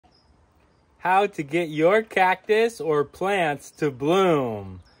how to get your cactus or plants to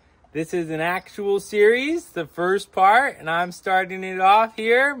bloom. This is an actual series, the first part, and I'm starting it off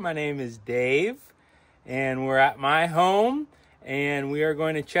here. My name is Dave, and we're at my home, and we are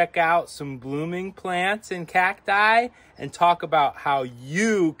going to check out some blooming plants and cacti and talk about how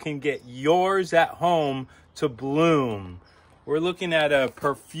you can get yours at home to bloom. We're looking at a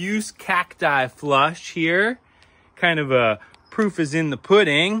profuse cacti flush here. Kind of a proof is in the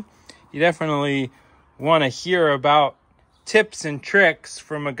pudding. You definitely want to hear about tips and tricks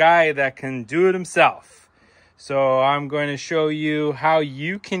from a guy that can do it himself. So I'm going to show you how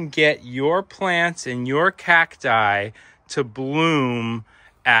you can get your plants and your cacti to bloom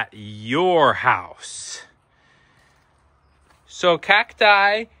at your house. So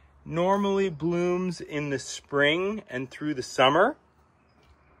cacti normally blooms in the spring and through the summer.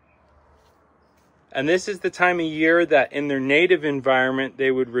 And this is the time of year that in their native environment,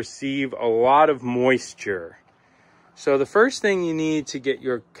 they would receive a lot of moisture. So the first thing you need to get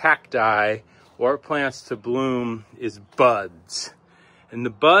your cacti or plants to bloom is buds. And the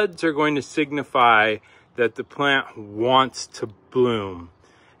buds are going to signify that the plant wants to bloom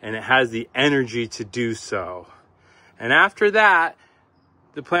and it has the energy to do so. And after that,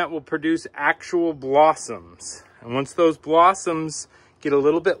 the plant will produce actual blossoms. And once those blossoms get a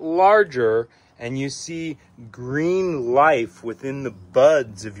little bit larger, and you see green life within the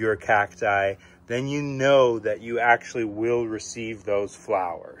buds of your cacti, then you know that you actually will receive those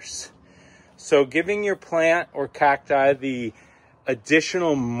flowers. So giving your plant or cacti the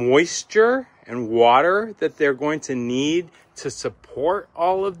additional moisture and water that they're going to need to support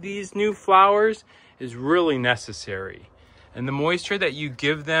all of these new flowers is really necessary. And the moisture that you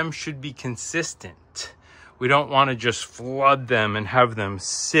give them should be consistent. We don't want to just flood them and have them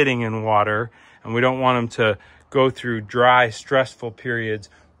sitting in water. And we don't want them to go through dry, stressful periods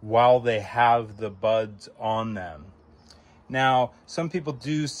while they have the buds on them. Now, some people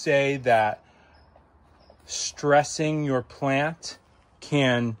do say that stressing your plant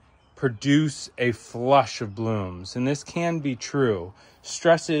can produce a flush of blooms. And this can be true.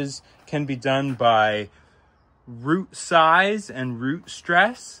 Stresses can be done by root size and root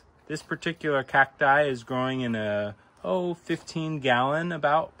stress. This particular cacti is growing in a 15-gallon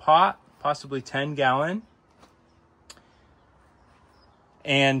about pot. Possibly 10-gallon.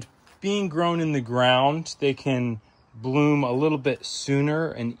 And being grown in the ground, they can bloom a little bit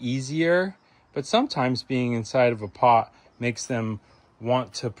sooner and easier. But sometimes being inside of a pot makes them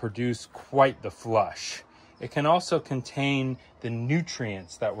want to produce quite the flush. It can also contain the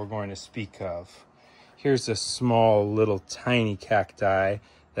nutrients that we're going to speak of. Here's a small little tiny cacti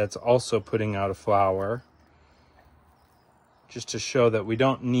that's also putting out a flower, just to show that we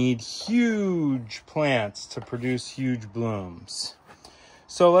don't need huge plants to produce huge blooms.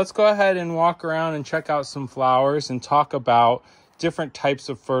 So let's go ahead and walk around and check out some flowers and talk about different types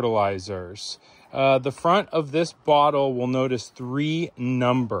of fertilizers. The front of this bottle will notice 3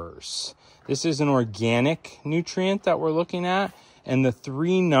 numbers. This is an organic nutrient that we're looking at, and the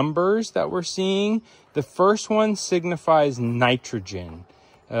 3 numbers that we're seeing, the first one signifies nitrogen.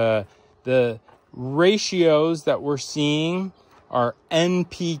 The ratios that we're seeing are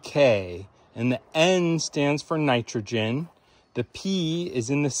NPK, and the N stands for nitrogen. The P is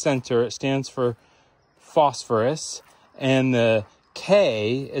in the center. It stands for phosphorus, and the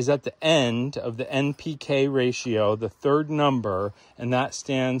K is at the end of the NPK ratio, the 3rd number, and that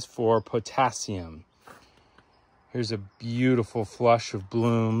stands for potassium. Here's a beautiful flush of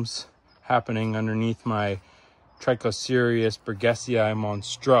blooms happening underneath my Trichocereus burgessii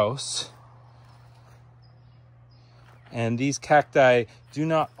monstrose. And these cacti do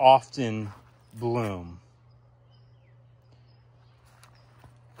not often bloom.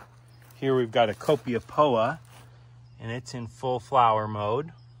 Here we've got a Copiapoa, and it's in full flower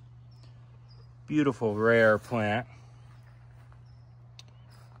mode. Beautiful, rare plant.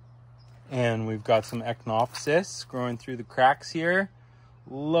 And we've got some Echinopsis growing through the cracks here,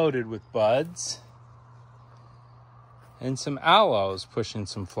 loaded with buds. And some aloes pushing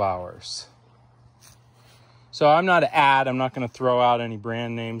some flowers. So I'm not an ad, I'm not going to throw out any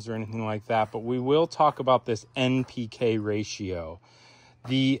brand names or anything like that, but we will talk about this NPK ratio.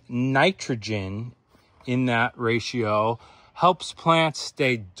 The nitrogen in that ratio helps plants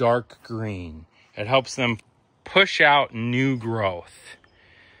stay dark green. It helps them push out new growth.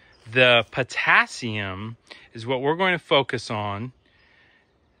 The potassium is what we're going to focus on.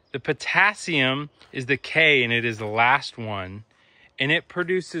 The potassium is the K, and it is the last one, and it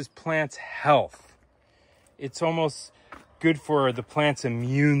produces plants' health. It's almost good for the plant's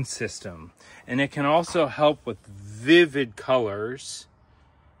immune system. And it can also help with vivid colors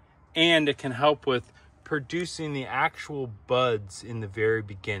and it can help with producing the actual buds in the very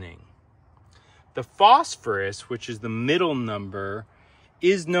beginning. The phosphorus, which is the middle number,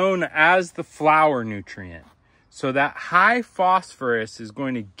 is known as the flower nutrient. So that high phosphorus is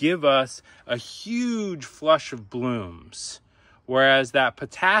going to give us a huge flush of blooms, whereas that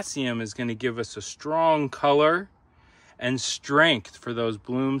potassium is going to give us a strong color and strength for those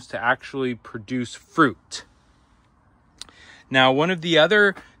blooms to actually produce fruit. Now, one of the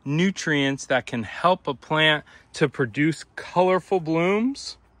other nutrients that can help a plant to produce colorful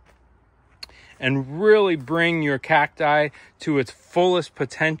blooms and really bring your cacti to its fullest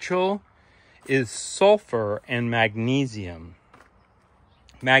potential is sulfur and magnesium.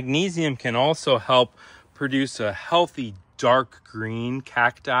 Magnesium can also help produce a healthy dark green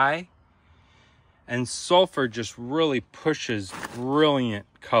cacti, and sulfur just really pushes brilliant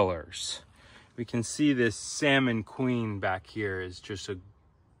colors. We can see this salmon queen back here is just a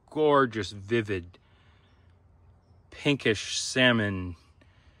gorgeous, vivid, pinkish salmon,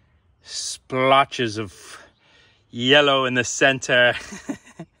 splotches of yellow in the center.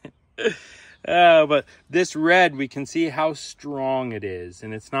 But this red, we can see how strong it is,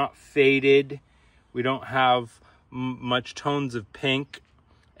 and it's not faded. We don't have much tones of pink,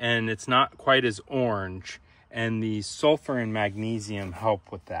 and it's not quite as orange, and the sulfur and magnesium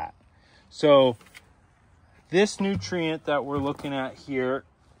help with that. So this nutrient that we're looking at here,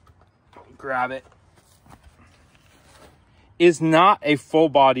 grab it, is not a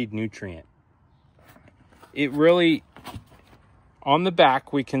full-bodied nutrient. It really, on the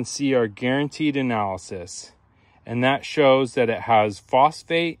back, we can see our guaranteed analysis, and that shows that it has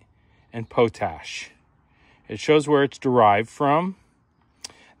phosphate and potash. It shows where it's derived from.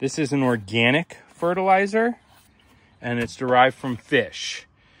 This is an organic fertilizer, and it's derived from fish.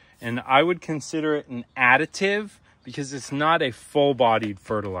 And I would consider it an additive because it's not a full-bodied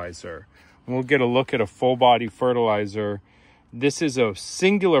fertilizer. We'll get a look at a full-bodied fertilizer. This is a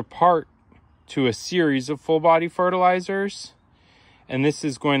singular part to a series of full-body fertilizers. And this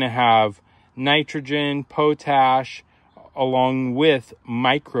is going to have nitrogen, potash, along with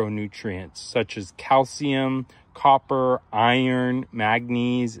micronutrients such as calcium, copper, iron,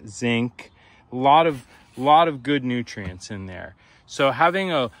 manganese, zinc. A lot of good nutrients in there. So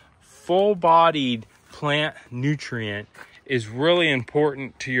having a full-bodied plant nutrient is really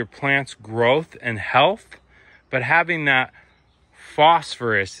important to your plant's growth and health, but having that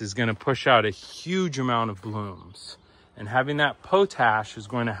phosphorus is going to push out a huge amount of blooms, and having that potash is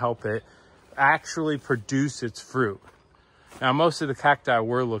going to help it actually produce its fruit. Now, most of the cacti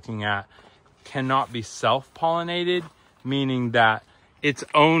we're looking at cannot be self-pollinated, meaning that its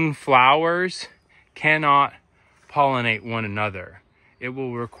own flowers cannot pollinate one another. It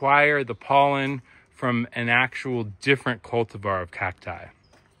will require the pollen from an actual different cultivar of cacti.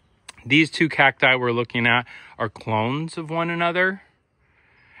 These two cacti we're looking at are clones of one another,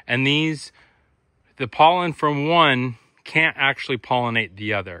 and the pollen from one can't actually pollinate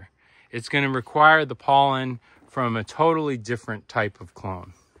the other. It's going to require the pollen from a totally different type of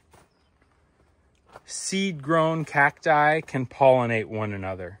clone. Seed-grown cacti can pollinate one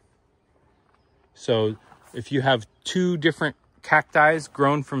another. So if you have two different cacti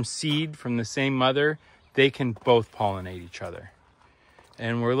grown from seed from the same mother, they can both pollinate each other.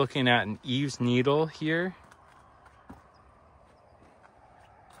 And we're looking at an eaves needle here.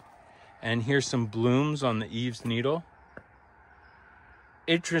 And here's some blooms on the eaves needle.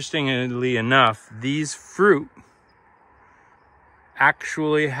 Interestingly enough, these fruit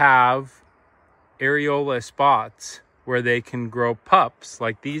actually have areola spots where they can grow pups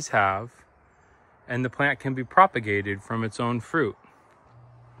like these have, and the plant can be propagated from its own fruit,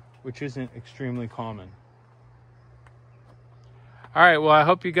 which isn't extremely common. All right, well, I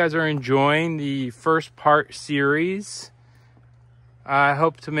hope you guys are enjoying the first part series. I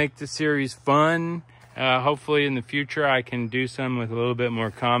hope to make the series fun. Hopefully in the future I can do some with a little bit more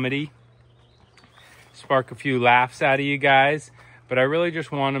comedy, spark a few laughs out of you guys, but I really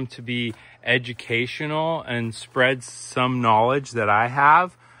just want them to be educational and spread some knowledge that I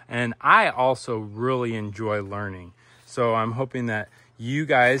have. And I also really enjoy learning. So I'm hoping that you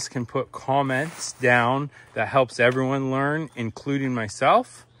guys can put comments down that helps everyone learn, including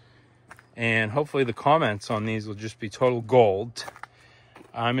myself. And hopefully the comments on these will just be total gold.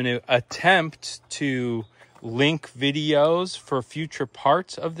 I'm going to attempt to link videos for future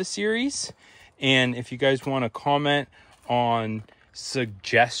parts of the series. And if you guys want to comment on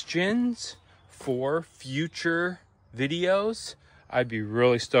suggestions for future videos, I'd be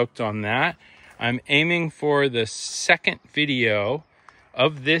really stoked on that. I'm aiming for the second video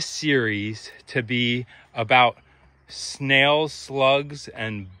of this series to be about snails, slugs,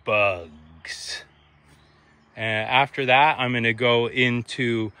 and bugs. And after that, I'm going to go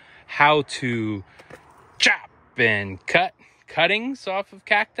into how to chop and cut cuttings off of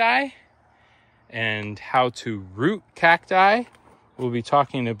cacti and how to root cacti. We'll be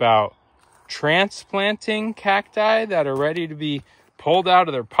talking about transplanting cacti that are ready to be pulled out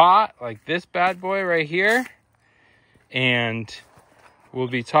of their pot, like this bad boy right here. And we'll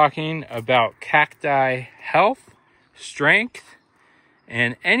be talking about cacti health, strength,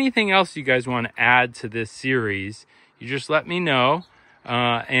 and anything else you guys want to add to this series. You just let me know.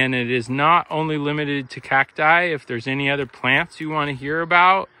 And it is not only limited to cacti. If there's any other plants you want to hear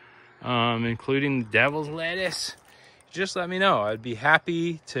about, including the devil's lettuce, just let me know. I'd be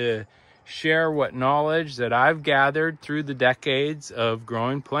happy to share what knowledge that I've gathered through the decades of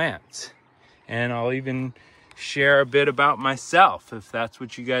growing plants. And I'll even share a bit about myself if that's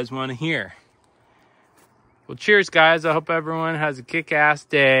what you guys want to hear. Well, cheers, guys. I hope everyone has a kick-ass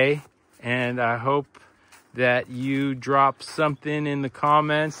day, and I hope that you drop something in the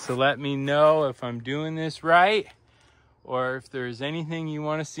comments to let me know if I'm doing this right or if there's anything you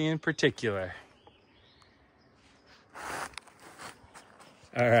want to see in particular.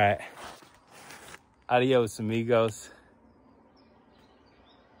 All right. Adios, amigos.